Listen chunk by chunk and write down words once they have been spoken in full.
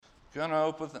Gonna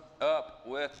open up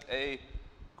with a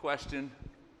question.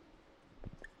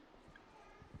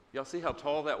 Y'all see how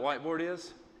tall that whiteboard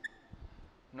is?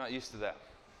 I'm not used to that.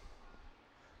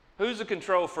 Who's a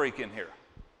control freak in here?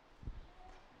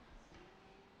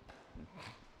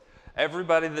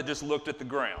 Everybody that just looked at the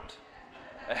ground.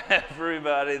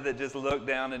 Everybody that just looked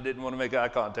down and didn't want to make eye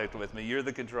contact with me. You're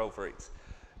the control freaks.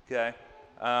 Okay?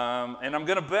 And I'm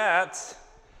going to bet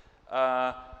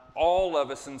all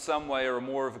of us in some way are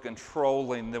more of a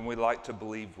controlling than we like to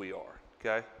believe we are.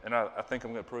 Okay? And I think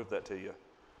I'm going to prove that to you,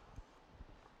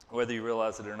 whether you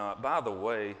realize it or not. By the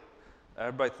way,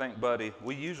 everybody thank Buddy.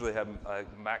 We usually have a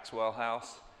Maxwell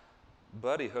House.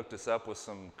 Buddy hooked us up with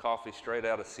some coffee straight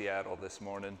out of Seattle this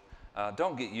morning.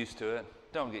 Don't get used to it.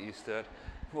 Don't get used to it.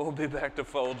 We'll be back to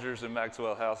Folgers and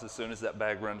Maxwell House as soon as that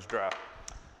bag runs dry.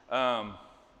 I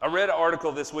read an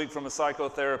article this week from a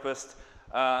psychotherapist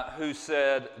who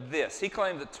said this. He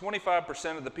claimed that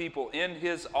 25% of the people in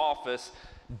his office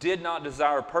did not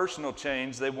desire personal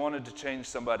change. They wanted to change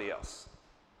somebody else.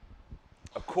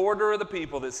 A quarter of the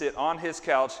people that sit on his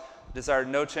couch desired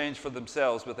no change for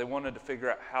themselves, but they wanted to figure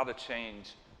out how to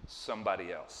change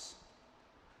somebody else.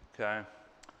 Okay?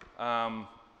 5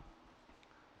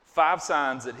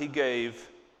 signs that he gave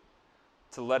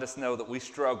to let us know that we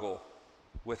struggle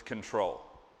with control.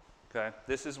 Okay?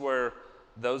 This is where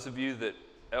those of you that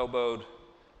elbowed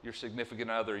your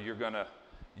significant other, you're gonna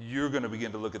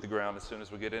begin to look at the ground as soon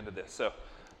as we get into this. So,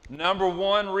 number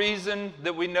 1 reason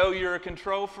that we know you're a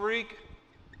control freak,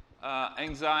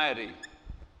 anxiety.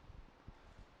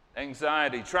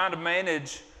 Anxiety, trying to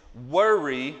manage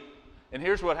worry, and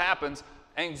here's what happens.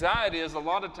 Anxiety is a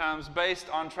lot of times based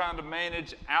on trying to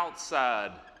manage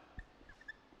outside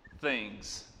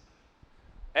things,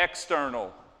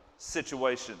 external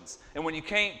situations. And when you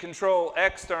can't control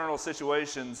external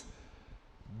situations,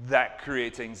 that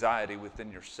creates anxiety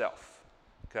within yourself.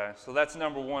 Okay, so that's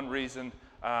number 1 reason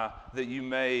that you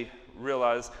may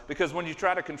realize. Because when you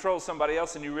try to control somebody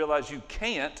else and you realize you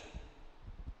can't,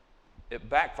 it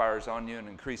backfires on you and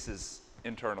increases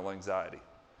internal anxiety.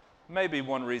 Maybe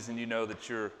one reason you know that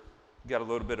you're got a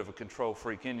little bit of a control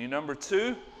freak in you. Number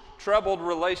 2, troubled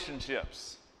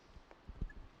relationships.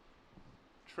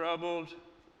 Troubled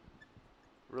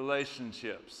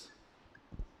relationships.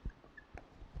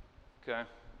 Okay.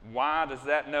 Why does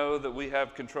that know that we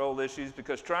have control issues?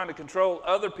 Because trying to control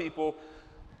other people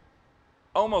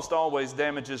almost always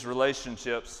damages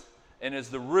relationships and is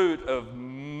the root of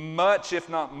much, if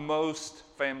not most,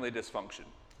 family dysfunction.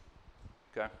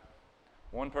 Okay?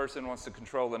 One person wants to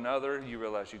control another, you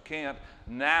realize you can't.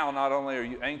 Now, not only are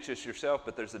you anxious yourself,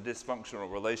 but there's a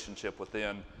dysfunctional relationship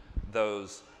within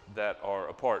those that are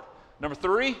apart. Number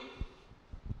 3,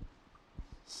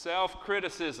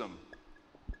 self-criticism.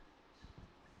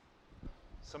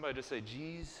 Somebody just say,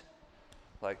 geez,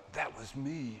 like that was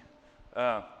me.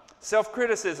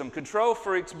 Self-criticism. Control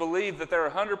freaks believe that they're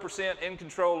 100% in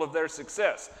control of their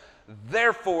success.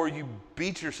 Therefore, you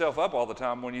beat yourself up all the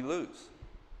time when you lose.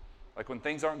 Like when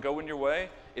things aren't going your way,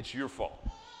 it's your fault.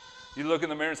 You look in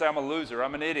the mirror and say, I'm a loser,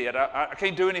 I'm an idiot, I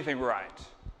can't do anything right.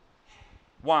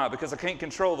 Why? Because I can't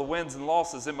control the wins and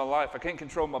losses in my life. I can't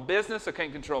control my business, I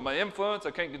can't control my influence,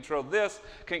 I can't control this,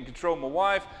 I can't control my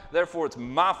wife, therefore it's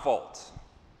my fault.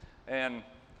 And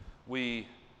when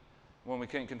we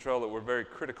can't control it, we're very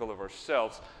critical of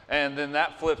ourselves. And then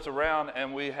that flips around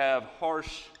and we have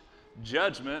harsh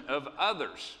judgment of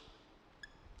others.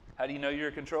 How do you know you're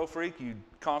a control freak? You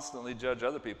constantly judge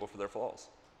other people for their flaws.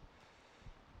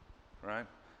 Right?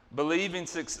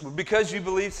 Because you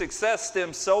believe success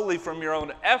stems solely from your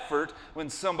own effort when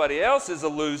somebody else is a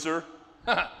loser,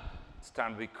 it's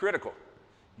time to be critical.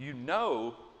 You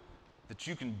know that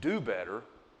you can do better.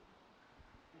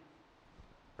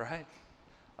 Right?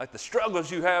 Like the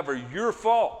struggles you have are your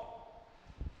fault.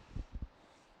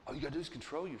 All you got to do is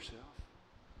control yourself.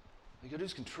 All you got to do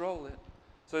is control it.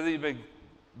 So you be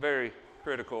very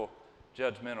critical,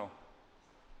 judgmental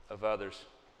of others.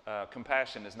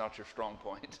 Compassion is not your strong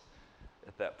point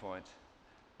at that point.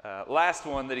 Last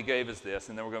one that he gave is this,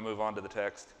 and then we're going to move on to the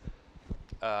text.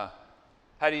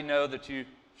 How do you know that you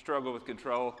struggle with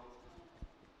control?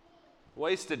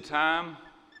 Wasted time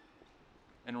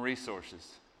and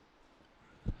resources.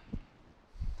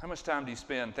 How much time do you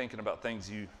spend thinking about things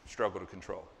you struggle to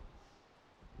control?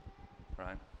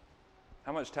 Right?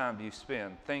 How much time do you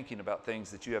spend thinking about things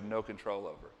that you have no control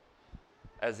over,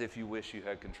 as if you wish you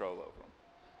had control over them?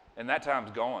 And that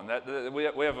time's gone.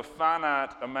 We have a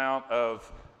finite amount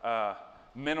of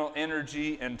mental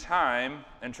energy and time,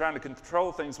 and trying to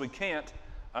control things we can't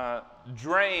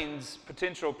drains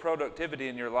potential productivity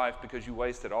in your life because you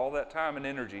wasted all that time and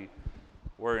energy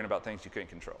worrying about things you can't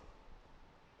control.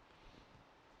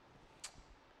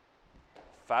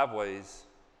 5 ways.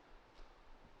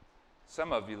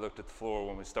 Some of you looked at the floor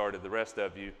when we started. The rest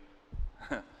of you,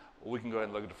 we can go ahead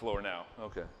and look at the floor now.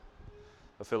 Okay.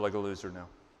 I feel like a loser now.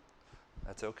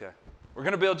 That's okay. We're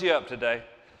going to build you up today.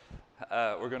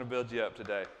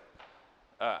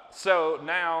 So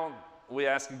now we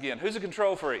ask again, who's a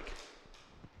control freak?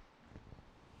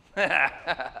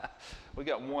 We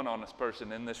got one honest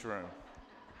person in this room.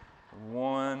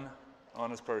 One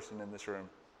honest person in this room.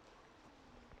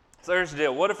 So here's the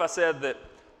deal. What if I said that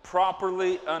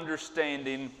properly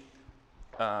understanding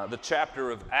the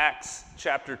chapter of Acts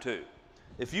chapter 2,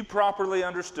 if you properly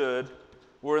understood,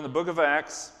 we're in the book of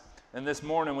Acts, and this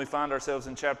morning we find ourselves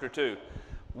in chapter 2.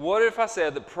 What if I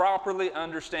said that properly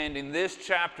understanding this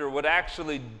chapter would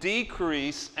actually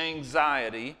decrease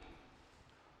anxiety,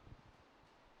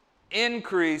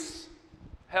 increase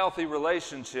healthy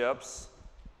relationships,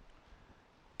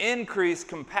 increase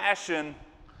compassion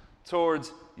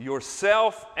towards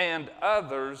yourself and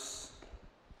others,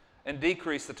 and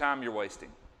decrease the time you're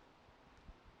wasting?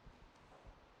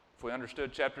 If we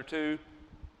understood chapter 2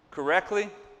 correctly,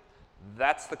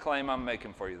 that's the claim I'm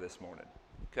making for you this morning.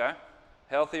 Okay?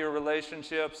 Healthier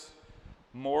relationships,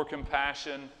 more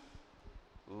compassion,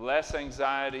 less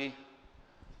anxiety,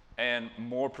 and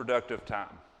more productive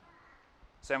time.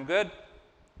 Sound good?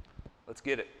 Let's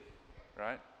get it,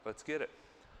 right? Let's get it.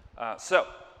 So,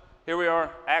 here we are,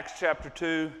 Acts chapter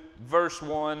 2, verse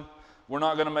 1. We're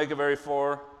not going to make it very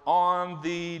far. On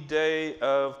the day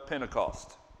of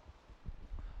Pentecost.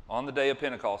 On the day of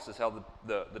Pentecost is how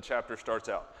the chapter starts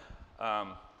out.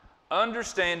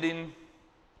 Understanding,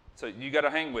 so you got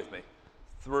to hang with me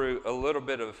through a little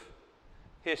bit of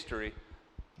history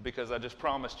because I just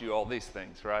promised you all these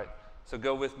things, right? So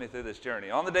go with me through this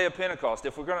journey. On the day of Pentecost,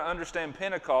 if we're going to understand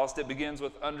Pentecost, it begins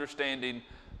with understanding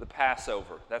the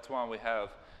Passover. That's why we have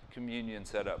communion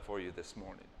set up for you this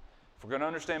morning. If we're going to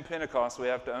understand Pentecost, we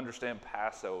have to understand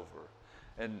Passover.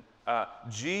 And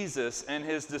Jesus and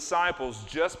his disciples,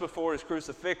 just before his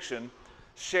crucifixion,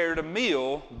 shared a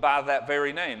meal by that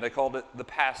very name. They called it the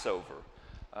Passover.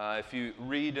 If you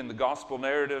read in the gospel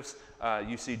narratives,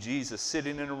 you see Jesus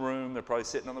sitting in a room. They're probably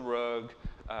sitting on the rug,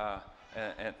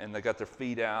 and they got their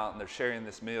feet out, and they're sharing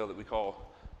this meal that we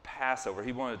call Passover.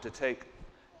 He wanted to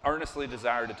earnestly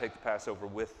desired to take the Passover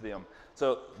with them.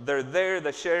 So they're there,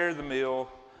 they share the meal,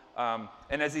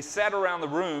 and as he sat around the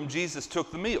room, Jesus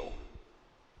took the meal,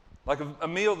 like a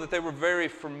meal that they were very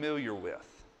familiar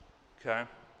with. Okay?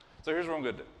 So here's what I'm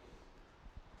going to do.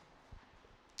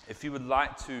 If you would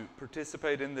like to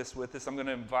participate in this with us, I'm going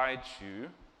to invite you.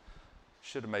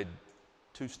 Should have made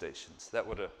 2 stations. That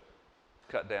would have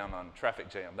cut down on traffic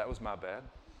jam. That was my bad.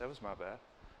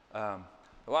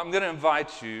 Well, I'm going to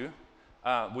invite you.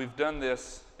 We've done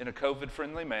this in a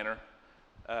COVID-friendly manner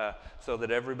so that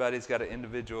everybody's got an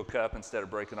individual cup instead of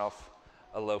breaking off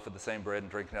a loaf of the same bread and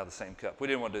drinking out of the same cup. We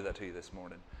didn't want to do that to you this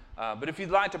morning. But if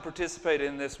you'd like to participate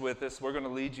in this with us, we're going to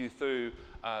lead you through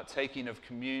taking of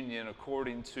communion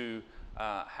according to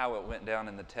how it went down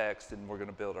in the text, and we're going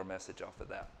to build our message off of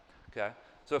that. Okay?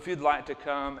 So if you'd like to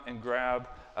come and grab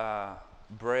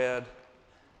bread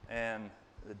and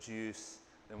the juice,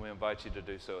 then we invite you to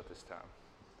do so at this time.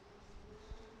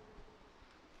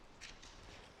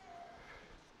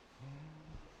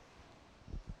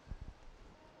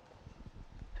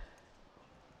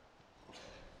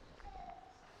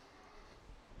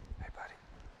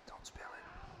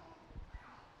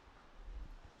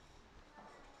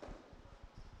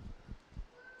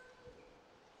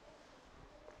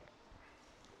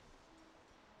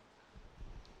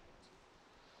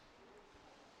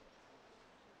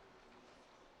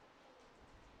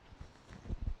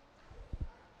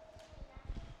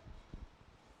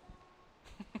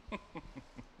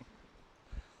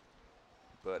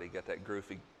 But he got that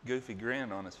goofy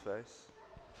grin on his face.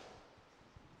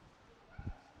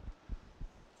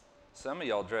 Some of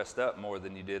y'all dressed up more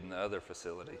than you did in the other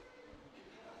facility.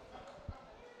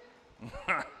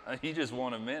 You just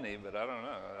want a mini, but I don't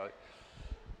know.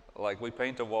 Like we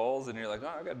paint the walls and you're like,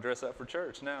 oh, I got to dress up for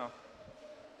church now.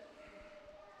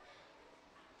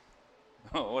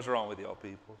 Oh, what's wrong with y'all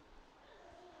people?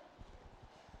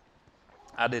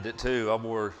 I did it too. I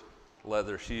wore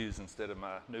leather shoes instead of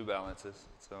my New Balances.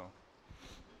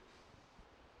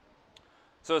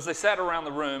 So as they sat around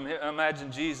the room,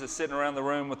 imagine Jesus sitting around the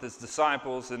room with his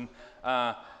disciples, and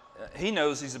he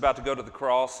knows he's about to go to the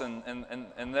cross, and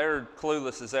they're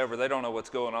clueless as ever. They don't know what's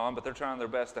going on, but they're trying their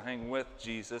best to hang with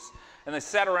Jesus. And they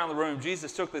sat around the room.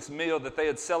 Jesus took this meal that they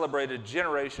had celebrated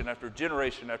generation after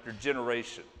generation after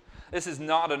generation. This is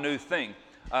not a new thing.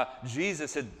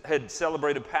 Jesus had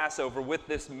celebrated Passover with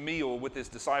this meal with his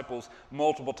disciples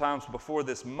multiple times before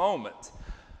this moment.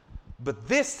 But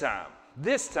this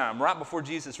time, right before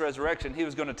Jesus' resurrection, he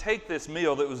was going to take this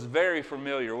meal that was very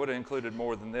familiar. Would have included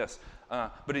more than this.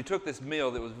 But he took this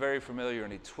meal that was very familiar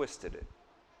and he twisted it.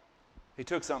 He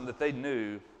took something that they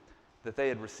knew that they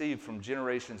had received from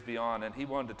generations beyond, and he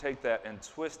wanted to take that and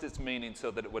twist its meaning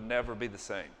so that it would never be the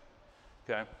same.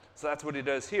 Okay? So that's what he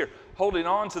does here. Holding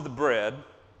on to the bread,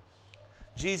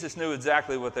 Jesus knew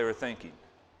exactly what they were thinking.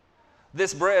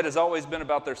 This bread has always been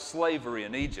about their slavery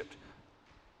in Egypt.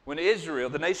 When Israel,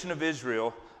 the nation of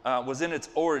Israel, was in its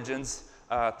origins,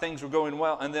 things were going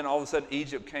well, and then all of a sudden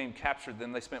Egypt came, captured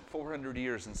them. They spent 400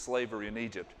 years in slavery in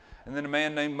Egypt. And then a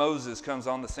man named Moses comes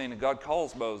on the scene, and God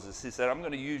calls Moses. He said, I'm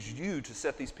going to use you to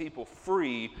set these people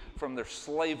free from their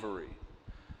slavery.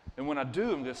 And when I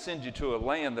do, I'm going to send you to a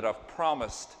land that I've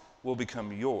promised will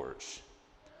become yours.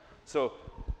 So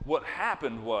what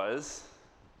happened was,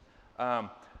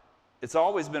 it's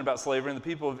always been about slavery, and the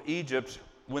people of Egypt,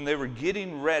 when they were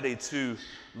getting ready to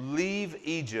leave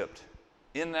Egypt,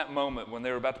 in that moment when they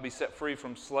were about to be set free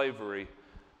from slavery,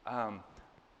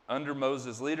 under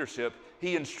Moses' leadership,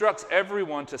 he instructs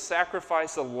everyone to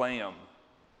sacrifice a lamb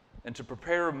and to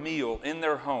prepare a meal in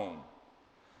their home.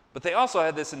 But they also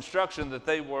had this instruction that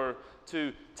they were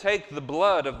to take the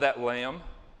blood of that lamb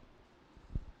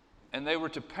and they were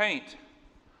to paint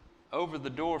over the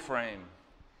doorframe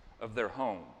of their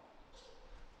home.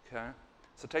 Okay?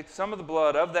 So take some of the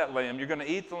blood of that lamb. You're going to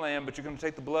eat the lamb, but you're going to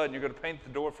take the blood and you're going to paint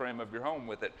the doorframe of your home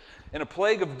with it. And a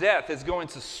plague of death is going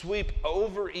to sweep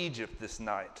over Egypt this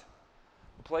night.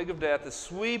 The plague of death is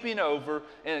sweeping over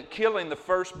and killing the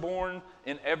firstborn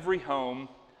in every home,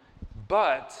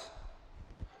 but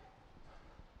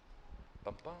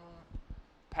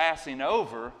passing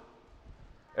over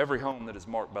every home that is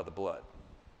marked by the blood.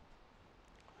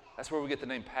 That's where we get the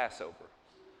name Passover.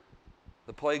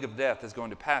 The plague of death is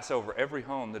going to pass over every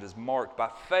home that is marked by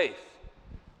faith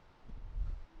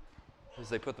as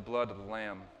they put the blood of the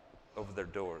Lamb over their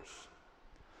doors.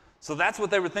 So that's what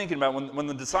they were thinking about when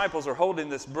the disciples are holding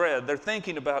this bread. They're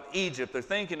thinking about Egypt. They're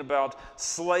thinking about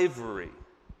slavery.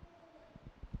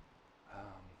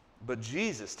 But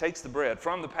Jesus takes the bread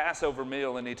from the Passover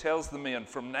meal and he tells the men,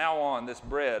 from now on, this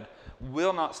bread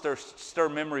will not stir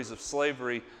memories of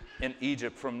slavery in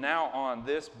Egypt. From now on,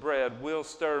 this bread will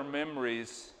stir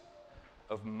memories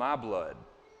of my blood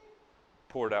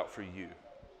poured out for you.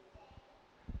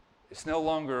 It's no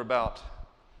longer about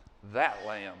that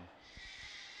lamb,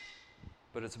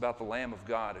 but it's about the Lamb of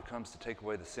God who comes to take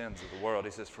away the sins of the world.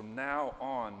 He says, from now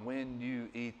on, when you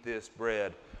eat this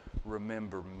bread,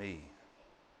 remember me.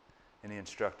 And he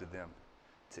instructed them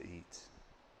to eat.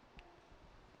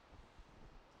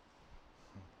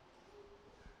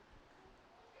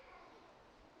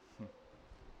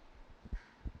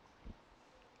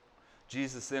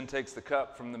 Jesus then takes the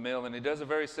cup from the meal and he does a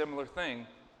very similar thing.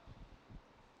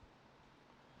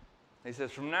 He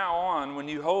says, from now on, when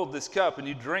you hold this cup and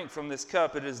you drink from this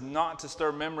cup, it is not to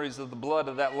stir memories of the blood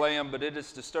of that lamb, but it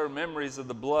is to stir memories of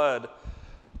the blood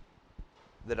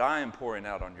that I am pouring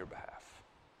out on your behalf.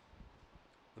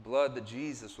 The blood that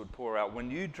Jesus would pour out. When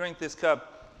you drink this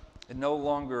cup, it no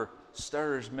longer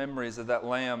stirs memories of that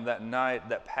lamb, that night,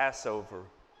 that Passover.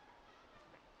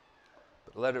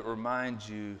 But let it remind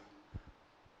you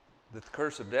that the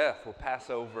curse of death will pass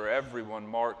over everyone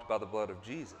marked by the blood of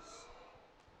Jesus.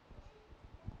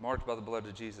 Marked by the blood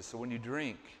of Jesus. So when you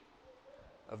drink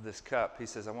of this cup, he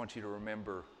says, I want you to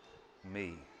remember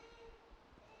me.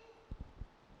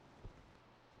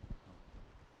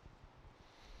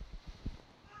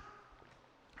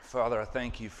 Father, I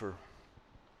thank you for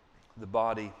the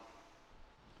body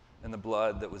and the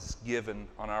blood that was given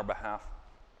on our behalf.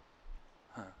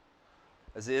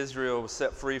 As Israel was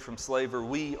set free from slavery,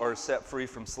 we are set free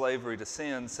from slavery to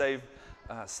sin,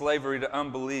 slavery to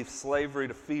unbelief, slavery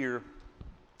to fear.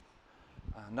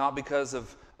 Not because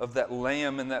of that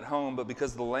lamb in that home, but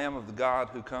because of the Lamb of God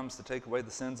who comes to take away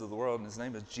the sins of the world, and his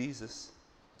name is Jesus.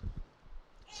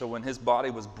 So when his body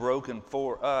was broken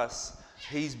for us,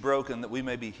 he's broken that we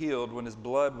may be healed. When his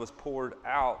blood was poured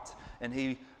out and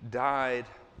he died,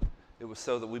 it was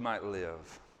so that we might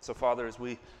live. So Father, as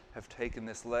we have taken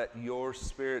this, let your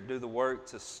Spirit do the work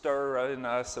to stir in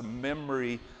us a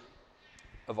memory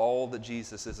of all that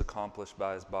Jesus has accomplished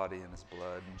by his body and his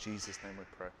blood. In Jesus' name we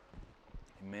pray.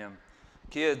 Amen.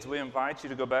 Kids, we invite you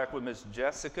to go back with Miss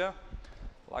Jessica.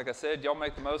 Like I said, y'all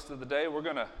make the most of the day. We're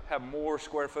going to have more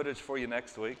square footage for you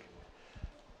next week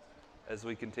as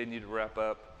we continue to wrap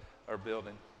up our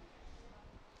building.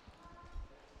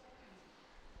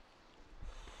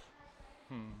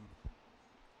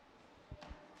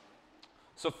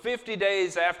 So 50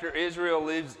 days after Israel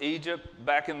leaves Egypt,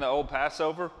 back in the old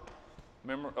Passover,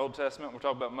 Remember Old Testament, we're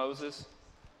talking about Moses?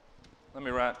 Let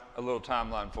me write a little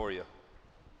timeline for you.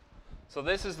 So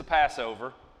this is the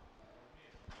Passover.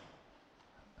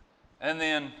 And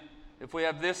then if we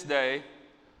have this day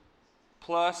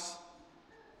plus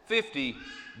 50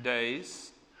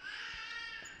 days,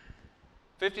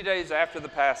 50 days after the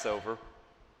Passover,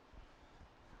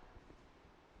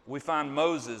 we find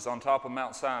Moses on top of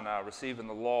Mount Sinai receiving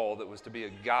the law that was to be a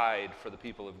guide for the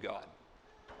people of God.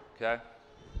 Okay?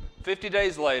 50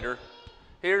 days later,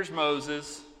 here's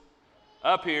Moses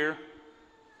up here.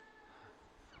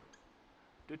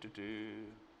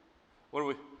 What are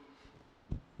we?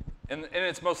 In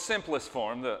its most simplest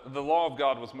form, the law of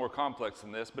God was more complex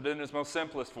than this, but in its most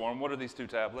simplest form, what are these two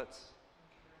tablets?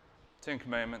 10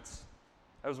 Commandments.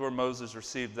 That was where Moses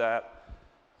received that.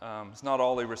 It's not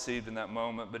all he received in that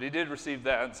moment, but he did receive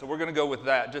that. So we're going to go with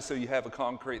that just so you have a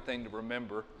concrete thing to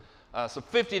remember. So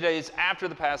 50 days after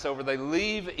the Passover, they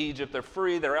leave Egypt. They're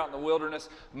free. They're out in the wilderness.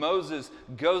 Moses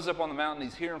goes up on the mountain.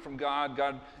 He's hearing from God.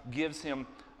 God gives him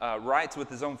writes with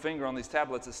his own finger on these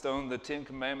tablets of stone the 10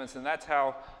 Commandments, and that's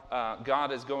how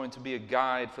God is going to be a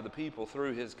guide for the people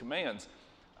through his commands.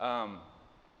 But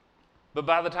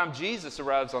by the time Jesus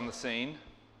arrives on the scene,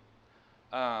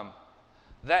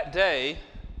 that day,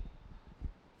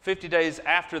 50 days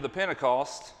after the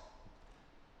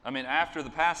after the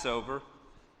Passover,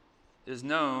 is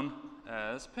known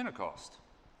as Pentecost,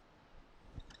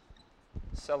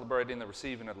 celebrating the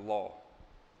receiving of the law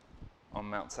on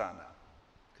Mount Sinai.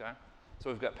 Okay? So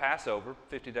we've got Passover.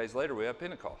 50 days later, we have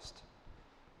Pentecost.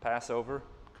 Passover,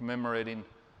 commemorating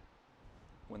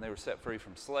when they were set free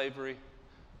from slavery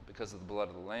because of the blood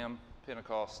of the Lamb.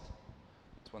 Pentecost,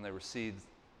 it's when they received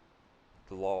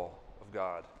the law of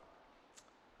God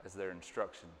as their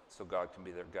instruction so God can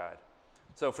be their guide.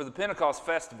 So for the Pentecost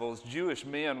festivals, Jewish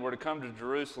men were to come to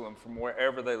Jerusalem from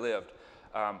wherever they lived,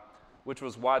 which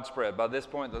was widespread. By this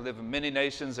point, they live in many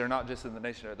nations. They're not just in the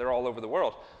nation, they're all over the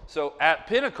world. So at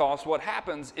Pentecost, what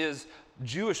happens is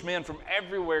Jewish men from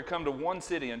everywhere come to one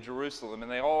city in Jerusalem,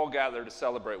 and they all gather to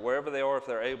celebrate. Wherever they are, if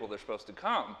they're able, they're supposed to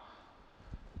come.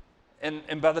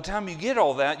 And by the time you get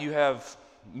all that, you have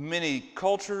many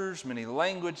cultures, many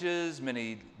languages,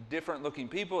 many different looking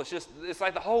people. It's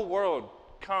like the whole world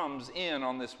comes in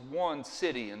on this one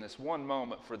city in this one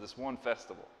moment for this one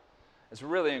festival. It's a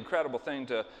really incredible thing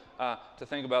to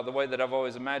think about, the way that I've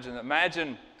always imagined it.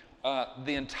 Imagine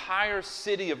the entire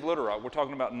city of Little Rock. We're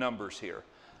talking about numbers here.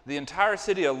 The entire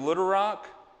city of Little Rock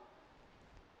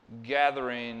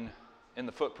gathering in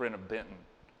the footprint of Benton.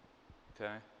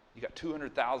 Okay? You got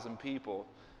 200,000 people,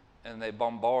 and they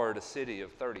bombard a city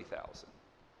of 30,000.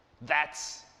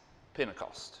 That's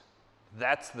Pentecost.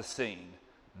 That's the scene.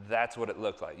 That's what it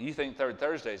looked like. You think Third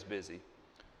Thursday's busy.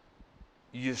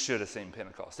 You should have seen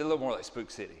Pentecost. It looked more like Spook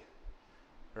City,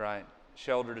 right?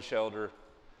 Shoulder to shoulder.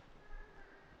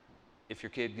 If your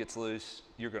kid gets loose,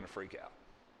 you're going to freak out,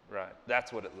 right?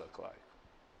 That's what it looked like.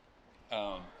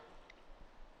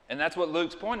 And that's what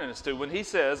Luke's pointing us to when he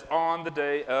says on the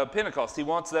day of Pentecost. He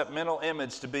wants that mental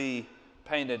image to be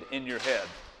painted in your head.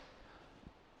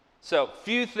 So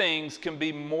few things can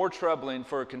be more troubling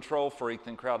for a control freak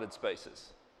than crowded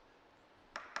spaces,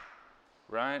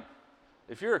 right?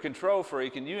 If you're a control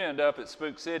freak and you end up at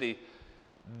Spook City,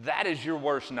 that is your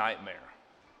worst nightmare,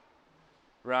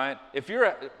 right? If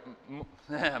you're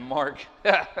Mark,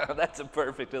 that's a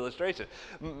perfect illustration.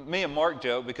 Me and Mark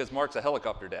joke because Mark's a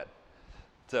helicopter dad.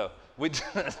 So I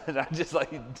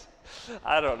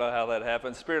don't know how that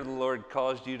happened. Spirit of the Lord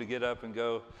caused you to get up and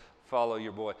go follow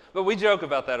your boy. But we joke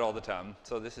about that all the time,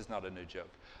 so this is not a new joke.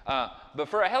 But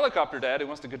for a helicopter dad who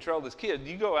wants to control his kid,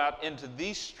 you go out into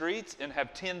these streets and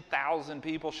have 10,000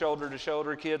 people shoulder to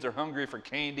shoulder. Kids are hungry for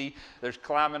candy. There's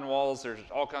climbing walls. There's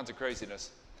all kinds of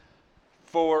craziness.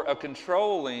 For a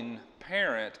controlling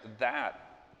parent,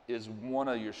 that is one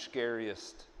of your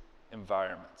scariest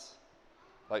environments.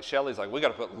 Like Shelly's like, we got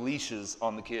to put leashes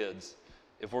on the kids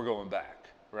if we're going back,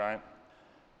 right?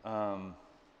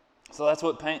 So that's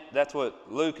what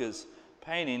Luke is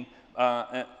painting.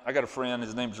 I got a friend,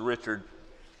 his name's Richard.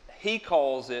 He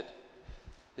calls it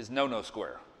his no-no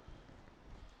square.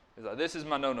 He's like, this is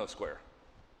my no-no square,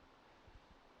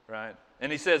 right?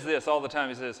 And he says this all the time.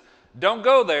 He says, don't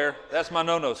go there, that's my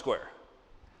no-no square.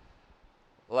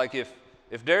 Like if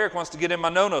Derek wants to get in my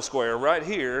no-no square right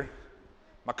here,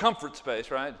 my comfort space,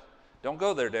 right? Don't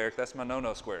go there, Derek, that's my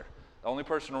no-no square. The only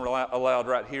person allowed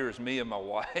right here is me and my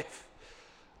wife.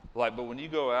 But when you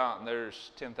go out and there's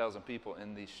 10,000 people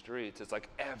in these streets, it's like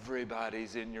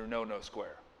everybody's in your no-no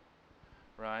square,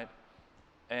 right?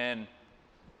 And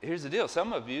here's the deal.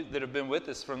 Some of you that have been with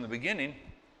us from the beginning,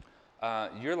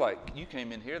 you're like, you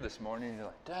came in here this morning and you're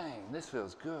like, dang, this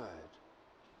feels good.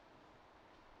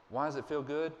 Why does it feel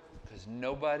good? Because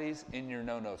nobody's in your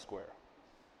no-no square.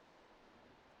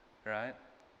 Right?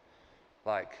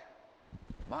 Like,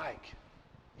 Mike,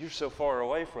 you're so far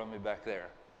away from me back there.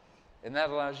 And that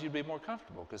allows you to be more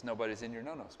comfortable because nobody's in your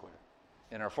no-no square.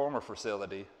 In our former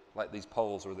facility, like these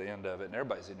poles were the end of it, and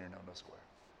everybody's in your no-no square.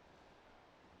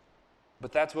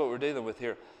 But that's what we're dealing with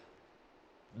here.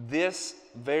 This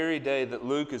very day that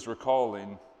Luke is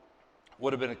recalling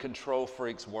would have been a control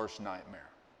freak's worst nightmare.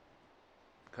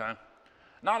 Okay?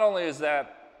 Not only is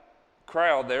that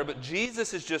crowd there, but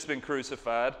Jesus has just been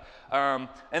crucified. And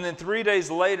then 3 days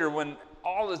later, when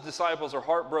all his disciples are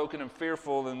heartbroken and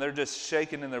fearful and they're just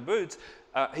shaking in their boots,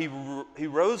 he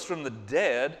rose from the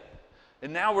dead.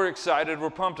 And now we're excited.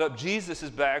 We're pumped up. Jesus is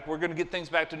back. We're going to get things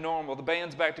back to normal. The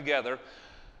band's back together.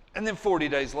 And then 40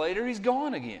 days later, he's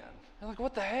gone again. They're like,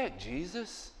 what the heck,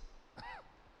 Jesus?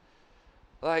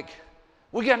 Like,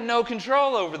 we got no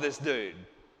control over this dude.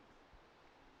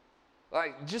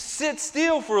 Like, just sit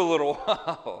still for a little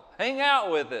while. Hang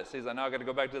out with us. He's like, no, I got to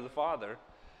go back to the Father.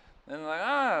 And they're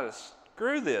like,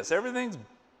 screw this. Everything's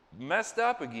messed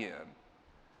up again.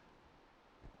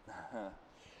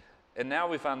 And now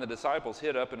we find the disciples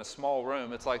hid up in a small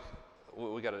room. It's like,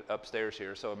 we got it upstairs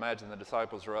here. So imagine the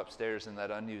disciples are upstairs in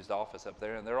that unused office up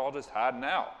there, and they're all just hiding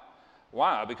out.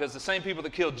 Why? Because the same people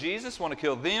that killed Jesus want to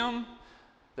kill them.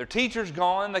 Their teacher's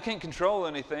gone. They can't control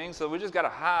anything. So we just got to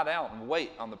hide out and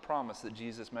wait on the promise that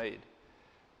Jesus made,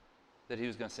 that he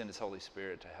was going to send his Holy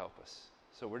Spirit to help us.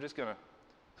 So we're just going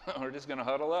to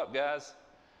huddle up, guys,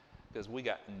 because we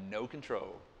got no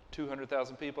control.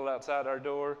 200,000 people outside our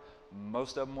door.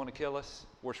 Most of them want to kill us.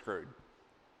 We're screwed.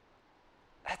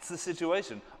 That's the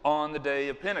situation on the day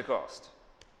of Pentecost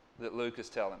that Luke is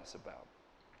telling us about.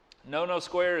 No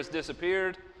square has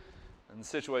disappeared, and the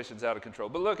situation's out of control.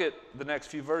 But look at the next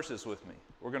few verses with me.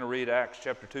 We're going to read Acts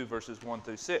chapter 2, verses 1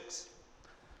 through 6.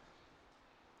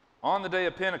 On the day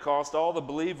of Pentecost, all the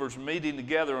believers were meeting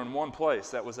together in one place.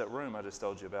 That was that room I just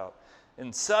told you about.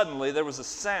 And suddenly there was a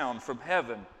sound from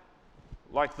heaven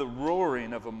like the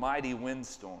roaring of a mighty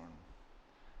windstorm.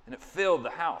 And it filled the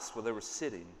house where they were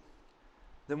sitting.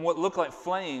 Then what looked like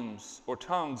flames or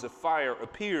tongues of fire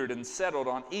appeared and settled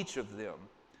on each of them.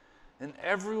 And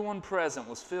everyone present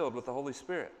was filled with the Holy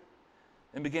Spirit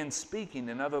and began speaking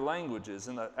in other languages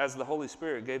as the Holy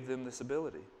Spirit gave them this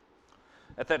ability.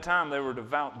 At that time, there were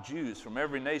devout Jews from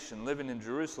every nation living in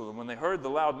Jerusalem. When they heard the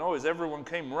loud noise, everyone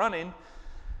came running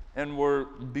and were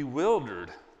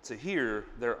bewildered to hear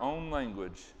their own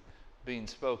language being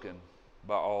spoken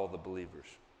by all the believers.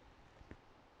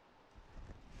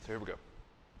 So here we go.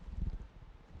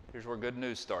 Here's where good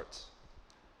news starts.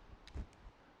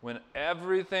 When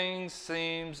everything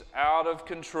seems out of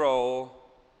control,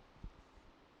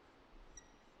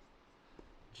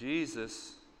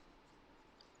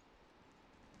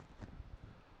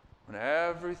 when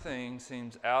everything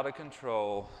seems out of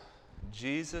control,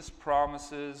 Jesus'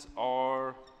 promises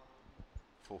are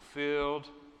fulfilled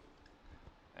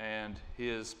and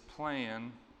his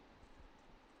plan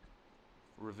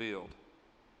revealed.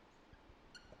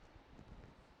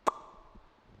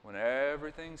 When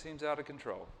everything seems out of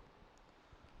control,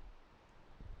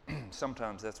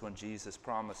 sometimes that's when Jesus'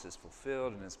 promise is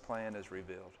fulfilled and his plan is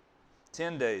revealed.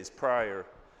 10 days prior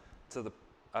to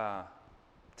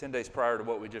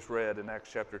what we just read in Acts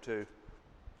chapter 2,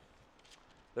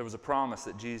 there was a promise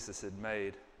that Jesus had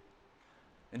made.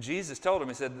 And Jesus told him,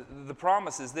 he said, the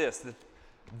promise is this, that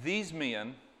these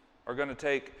men are going to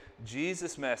take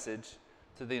Jesus' message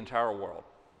to the entire world.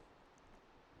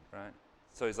 Right?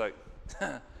 So he's like,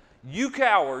 you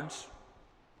cowards,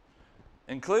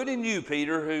 including you,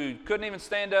 Peter, who couldn't even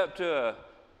stand up to a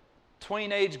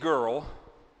tween-age girl.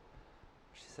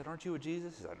 She said, aren't you with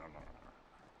Jesus? He said, no.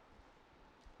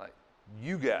 Like,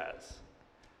 you guys,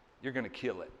 you're going to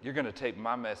kill it. You're going to take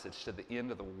my message to the end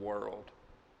of the world.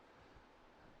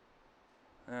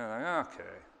 And I'm like, okay.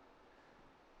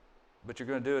 But you're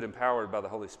going to do it empowered by the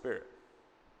Holy Spirit.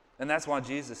 And that's why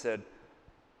Jesus said,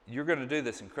 you're going to do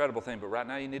this incredible thing, but right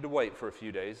now you need to wait for a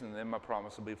few days, and then my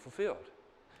promise will be fulfilled.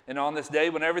 And on this day,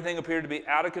 when everything appeared to be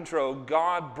out of control,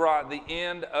 God brought the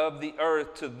end of the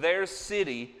earth to their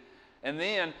city, and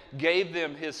then gave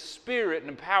them his Spirit and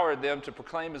empowered them to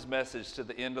proclaim his message to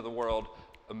the end of the world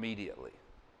immediately.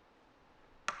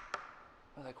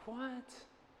 I'm like, what?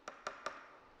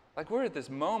 Like, we're at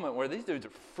this moment where these dudes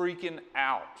are freaking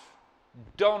out.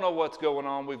 Don't know what's going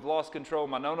on. We've lost control.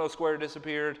 My no-no square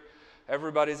disappeared.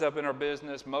 Everybody's up in our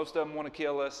business. Most of them want to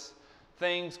kill us.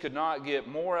 Things could not get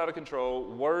more out of control.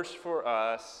 Worse for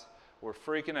us. We're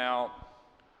freaking out.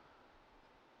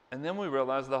 And then we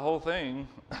realized the whole thing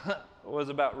was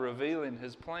about revealing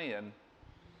his plan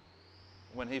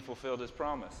when he fulfilled his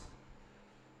promise.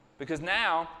 Because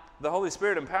now the Holy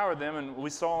Spirit empowered them, and we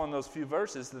saw in those few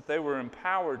verses that they were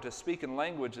empowered to speak in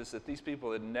languages that these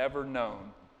people had never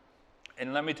known.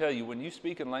 And let me tell you, when you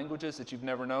speak in languages that you've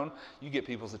never known, you get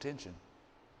people's attention.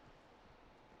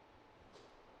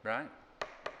 Right?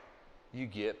 You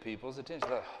get people's attention.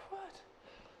 Like, what?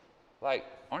 Like,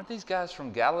 aren't these guys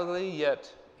from Galilee?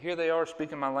 Yet here they are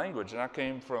speaking my language, and I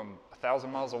came from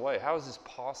 1,000 miles away. How is this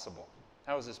possible?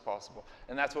 How is this possible?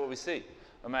 And that's what we see.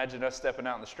 Imagine us stepping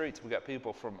out in the streets. We got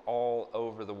people from all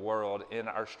over the world in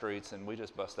our streets, and we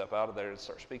just bust up out of there and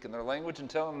start speaking their language and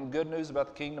telling them good news about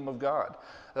the kingdom of God.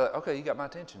 Okay, you got my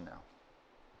attention now.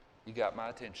 You got my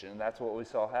attention, and that's what we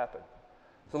saw happen.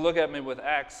 So look at me with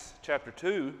Acts chapter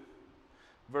 2,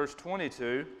 verse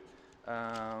 22.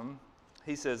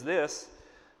 He says this,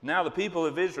 now the people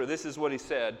of Israel, this is what he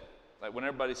said, like when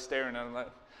everybody's staring at him, like,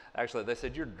 actually they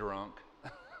said, you're drunk.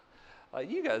 Like,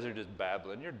 you guys are just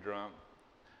babbling, you're drunk.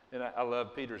 And I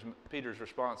love Peter's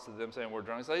response to them saying we're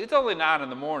drunk. He's like, it's only 9 in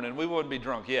the morning. We wouldn't be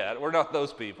drunk yet. We're not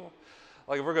those people.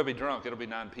 Like, if we're going to be drunk, it'll be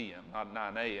 9 p.m., not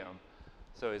 9 a.m.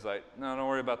 So he's like, no, don't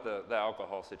worry about the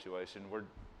alcohol situation.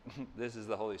 This is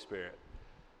the Holy Spirit,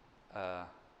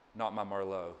 not my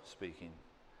Merlot speaking.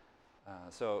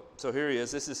 So here he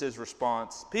is. This is his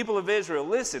response. People of Israel,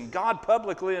 listen, God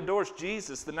publicly endorsed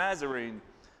Jesus the Nazarene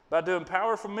by doing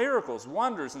powerful miracles,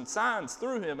 wonders, and signs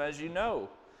through him, as you know.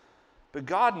 But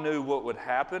God knew what would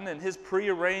happen, and his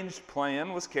prearranged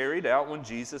plan was carried out when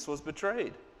Jesus was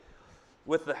betrayed.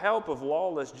 With the help of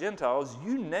lawless Gentiles,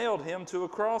 you nailed him to a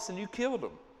cross and you killed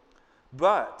him.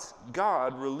 But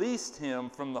God released him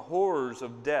from the horrors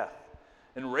of death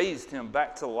and raised him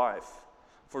back to life,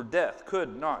 for death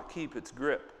could not keep its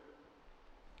grip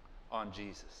on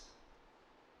Jesus.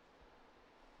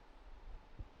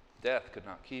 Death could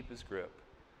not keep his grip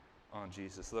on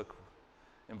Jesus. Look,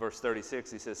 in verse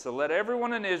 36, he says, so let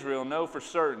everyone in Israel know for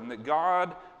certain that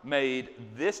God made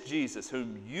this Jesus,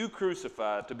 whom you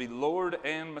crucified, to be Lord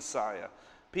and Messiah.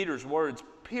 Peter's words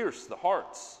pierced the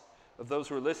hearts of those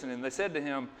who were listening. They said to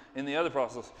him and the other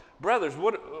apostles, brothers,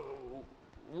 what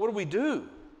do we do?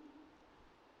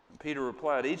 And Peter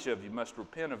replied, each of you must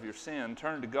repent of your sin,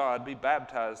 turn to God, be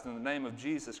baptized in the name of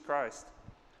Jesus Christ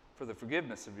for the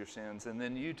forgiveness of your sins, and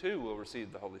then you too will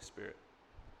receive the Holy Spirit.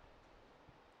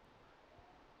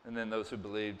 And then those who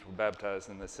believed were baptized,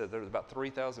 and they said there was about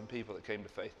 3,000 people that came to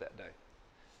faith that day.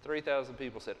 3,000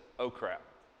 people said, oh crap,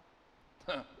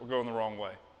 we're going the wrong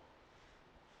way.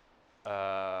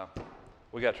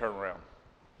 We got to turn around.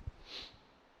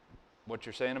 What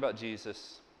you're saying about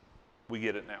Jesus, we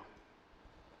get it now.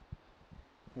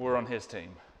 We're on his team.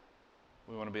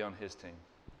 We want to be on his team.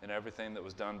 And everything that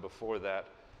was done before that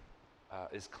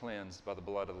is cleansed by the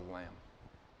blood of the Lamb.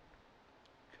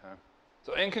 Okay.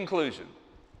 So in conclusion,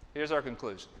 here's our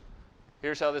conclusion.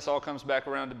 Here's how this all comes back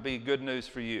around to be good news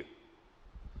for you.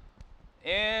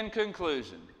 In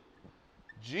conclusion,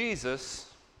 Jesus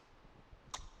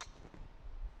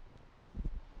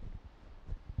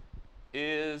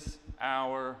is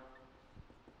our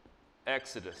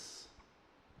Exodus.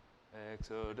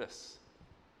 Exodus.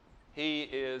 He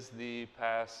is the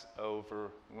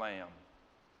Passover lamb.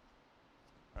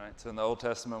 Right? So in the Old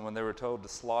Testament, when they were told to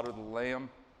slaughter the lamb,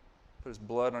 put his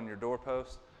blood on your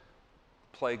doorpost,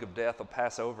 the plague of death will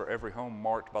pass over every home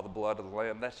marked by the blood of the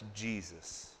lamb. That's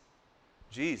Jesus.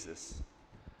 Jesus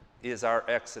is our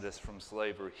exodus from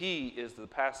slavery. He is the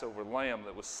Passover lamb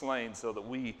that was slain so that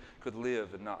we could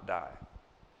live and not die.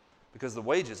 Because the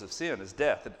wages of sin is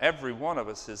death, and every one of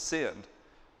us has sinned.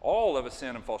 All of us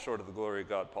sin and fall short of the glory of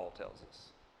God, Paul tells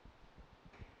us.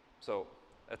 So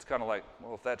that's kind of like,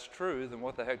 well, if that's true, then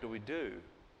what the heck do we do?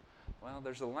 Well,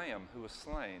 there's a lamb who was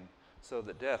slain so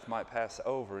that death might pass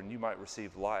over and you might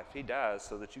receive life. He dies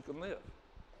so that you can live.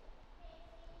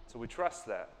 So we trust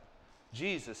that.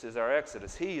 Jesus is our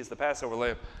exodus. He is the Passover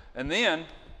lamb. And then,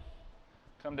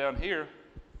 come down here.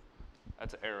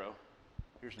 That's an arrow.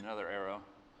 Here's another arrow.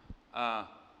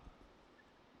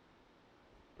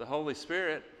 The Holy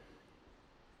Spirit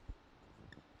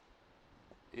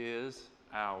is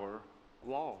our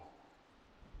law.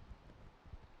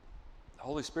 The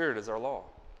Holy Spirit is our law,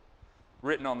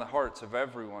 written on the hearts of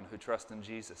everyone who trusts in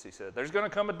Jesus, he said. There's going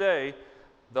to come a day,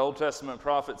 the Old Testament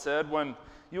prophet said, when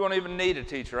you won't even need a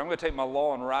teacher. I'm going to take my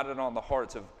law and write it on the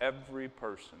hearts of every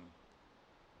person.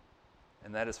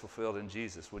 And that is fulfilled in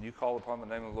Jesus. When you call upon the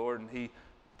name of the Lord and he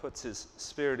puts his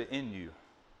Spirit in you,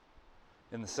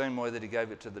 in the same way that he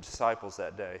gave it to the disciples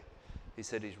that day, he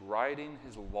said he's writing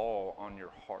his law on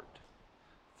your heart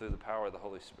through the power of the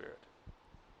Holy Spirit.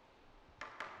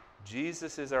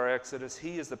 Jesus is our Exodus.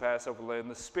 He is the Passover lamb.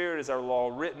 The Spirit is our law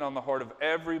written on the heart of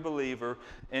every believer.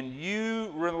 And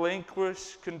you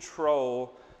relinquish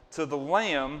control to the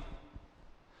Lamb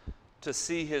to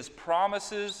see His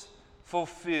promises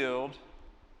fulfilled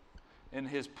and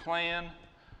His plan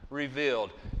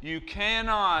revealed. You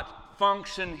cannot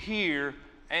function here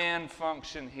and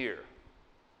function here.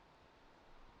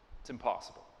 It's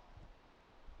impossible.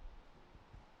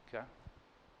 Okay?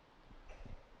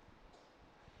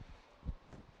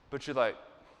 But you're like,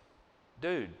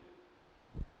 dude,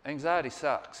 anxiety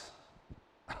sucks.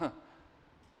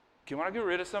 Can I get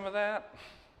rid of some of that?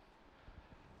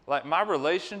 Like, my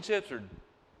relationships are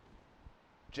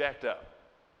jacked up.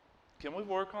 Can we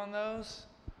work on those?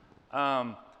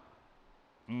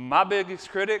 My biggest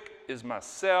critic is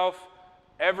myself.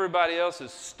 Everybody else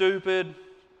is stupid.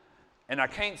 And I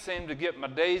can't seem to get my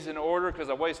days in order because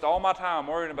I waste all my time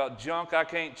worrying about junk I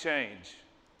can't change.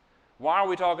 Why are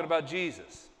we talking about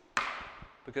Jesus?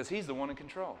 Because He's the one in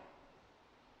control.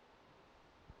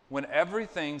 When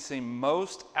everything seemed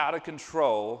most out of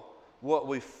control, what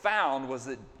we found was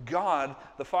that God,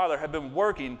 the Father, had been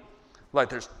working like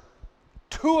there's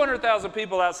 200,000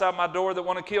 people outside my door that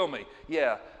want to kill me.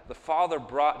 Yeah, the Father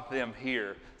brought them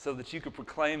here so that you could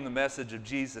proclaim the message of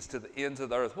Jesus to the ends of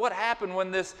the earth. What happened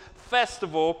when this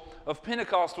festival of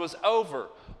Pentecost was over?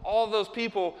 All those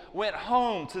people went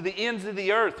home to the ends of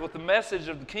the earth with the message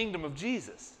of the kingdom of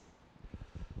Jesus.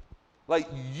 Like,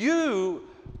 you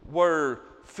were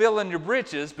filling your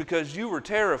britches because you were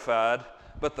terrified,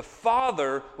 but the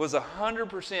Father was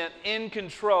 100% in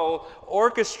control,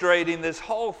 orchestrating this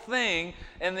whole thing,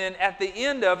 and then at the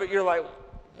end of it, you're like,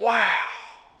 wow,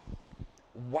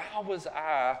 why was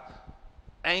I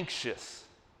anxious?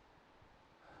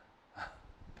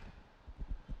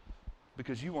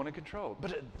 Because you want to control.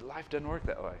 But life doesn't work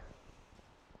that way.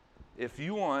 If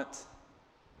you want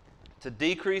to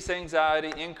decrease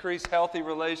anxiety, increase healthy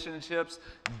relationships,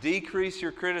 decrease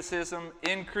your criticism,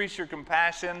 increase your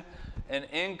compassion, and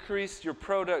increase your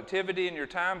productivity in your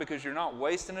time because you're not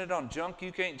wasting it on junk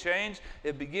you can't change,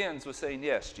 it begins with saying,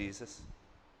 yes, Jesus.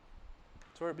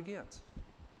 That's where it begins.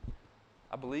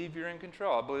 I believe you're in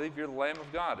control. I believe you're the Lamb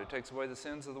of God who takes away the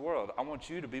sins of the world. I want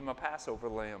you to be my Passover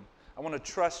lamb. I want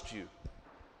to trust you.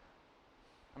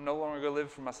 I'm no longer going to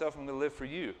live for myself. I'm going to live for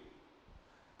you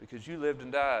because you lived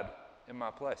and died in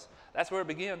my place. That's where it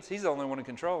begins. He's the only one in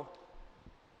control.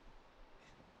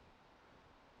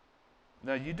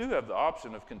 Now, you do have the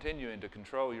option of continuing to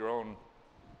control your own.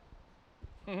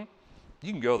 You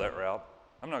can go that route.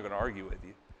 I'm not going to argue with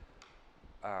you.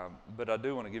 But I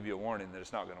do want to give you a warning that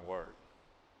it's not going to work.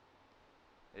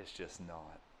 It's just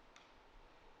not.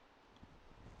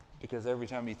 Because every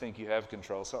time you think you have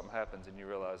control, something happens and you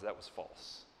realize that was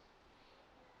false.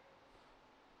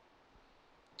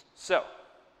 So,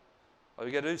 all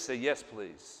you got to do is say, yes,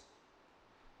 please.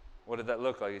 What did that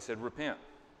look like? He said, repent.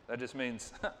 That just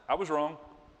means, I was wrong.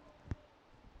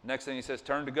 Next thing he says,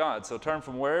 turn to God. So turn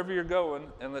from wherever you're going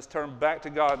and let's turn back to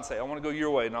God and say, I want to go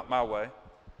your way, not my way.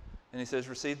 And he says,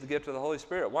 receive the gift of the Holy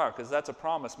Spirit. Why? Because that's a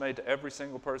promise made to every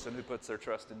single person who puts their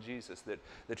trust in Jesus, that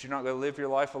you're not going to live your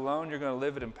life alone, you're going to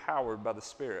live it empowered by the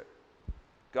Spirit.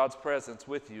 God's presence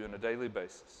with you on a daily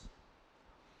basis.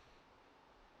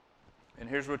 And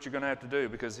here's what you're going to have to do,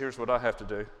 because here's what I have to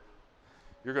do.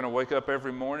 You're going to wake up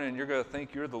every morning and you're going to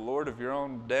think you're the Lord of your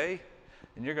own day,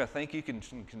 and you're going to think you can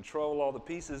control all the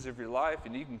pieces of your life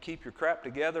and you can keep your crap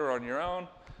together on your own.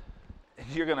 And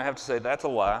you're going to have to say, that's a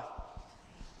lie.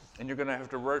 And you're going to have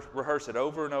to rehearse it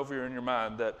over and over in your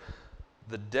mind that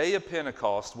the day of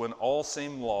Pentecost, when all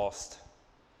seemed lost,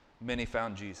 many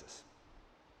found Jesus.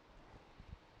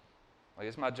 Like,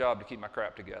 it's my job to keep my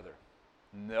crap together.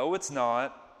 No, it's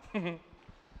not.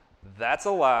 That's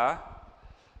a lie.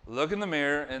 Look in the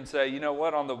mirror and say, you know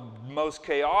what? On the most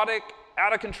chaotic,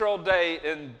 out of control day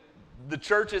in the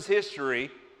church's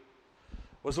history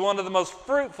was one of the most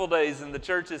fruitful days in the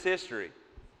church's history.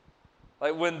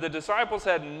 Like, when the disciples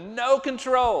had no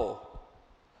control,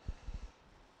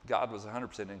 God was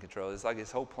 100% in control. It's like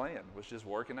his whole plan was just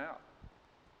working out.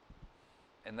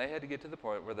 And they had to get to the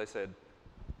point where they said,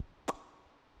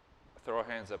 throw our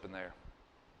hands up in there.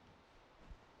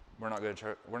 We're not going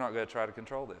to try to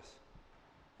control this.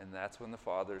 And that's when the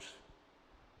Father's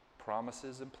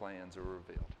promises and plans are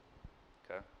revealed.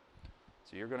 Okay?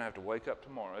 So you're going to have to wake up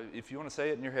tomorrow. If you want to say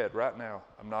it in your head right now,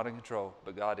 I'm not in control,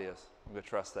 but God is. I'm going to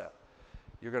trust that.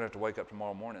 You're going to have to wake up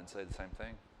tomorrow morning and say the same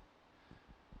thing.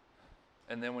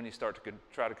 And then when you start to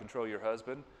try to control your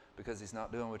husband because he's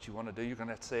not doing what you want to do, you're going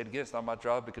to have to say it again. It's not my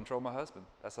job to control my husband.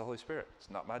 That's the Holy Spirit. It's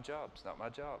not my job. It's not my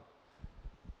job.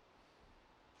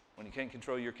 When you can't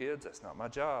control your kids, that's not my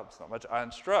job. It's not my job. I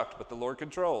instruct, but the Lord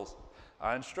controls.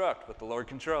 I instruct, but the Lord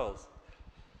controls.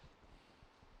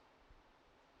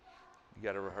 You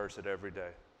got to rehearse it every day.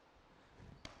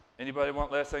 Anybody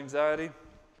want less anxiety?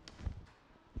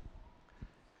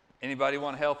 Anybody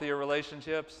want healthier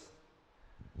relationships?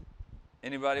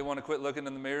 Anybody want to quit looking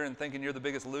in the mirror and thinking you're the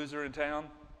biggest loser in town?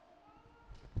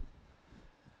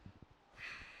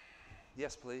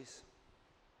 Yes, please.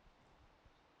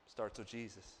 Starts with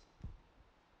Jesus.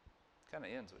 Kind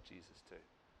of ends with Jesus, too.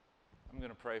 I'm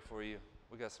going to pray for you.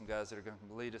 We got some guys that are going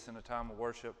to lead us in a time of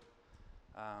worship.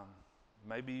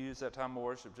 Maybe use that time of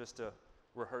worship just to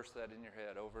rehearse that in your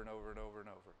head over and over and over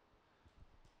and over.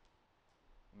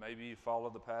 Maybe you follow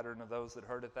the pattern of those that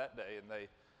heard it that day, and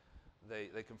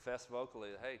they confess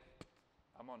vocally, hey,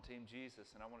 I'm on Team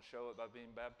Jesus, and I want to show it by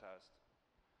being baptized.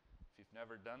 If you've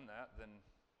never done that, then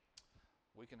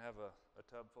we can have a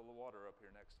tub full of water up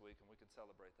here next week, and we can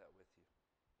celebrate that with you.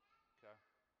 Okay?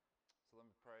 So let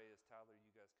me pray as Tyler,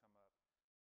 you guys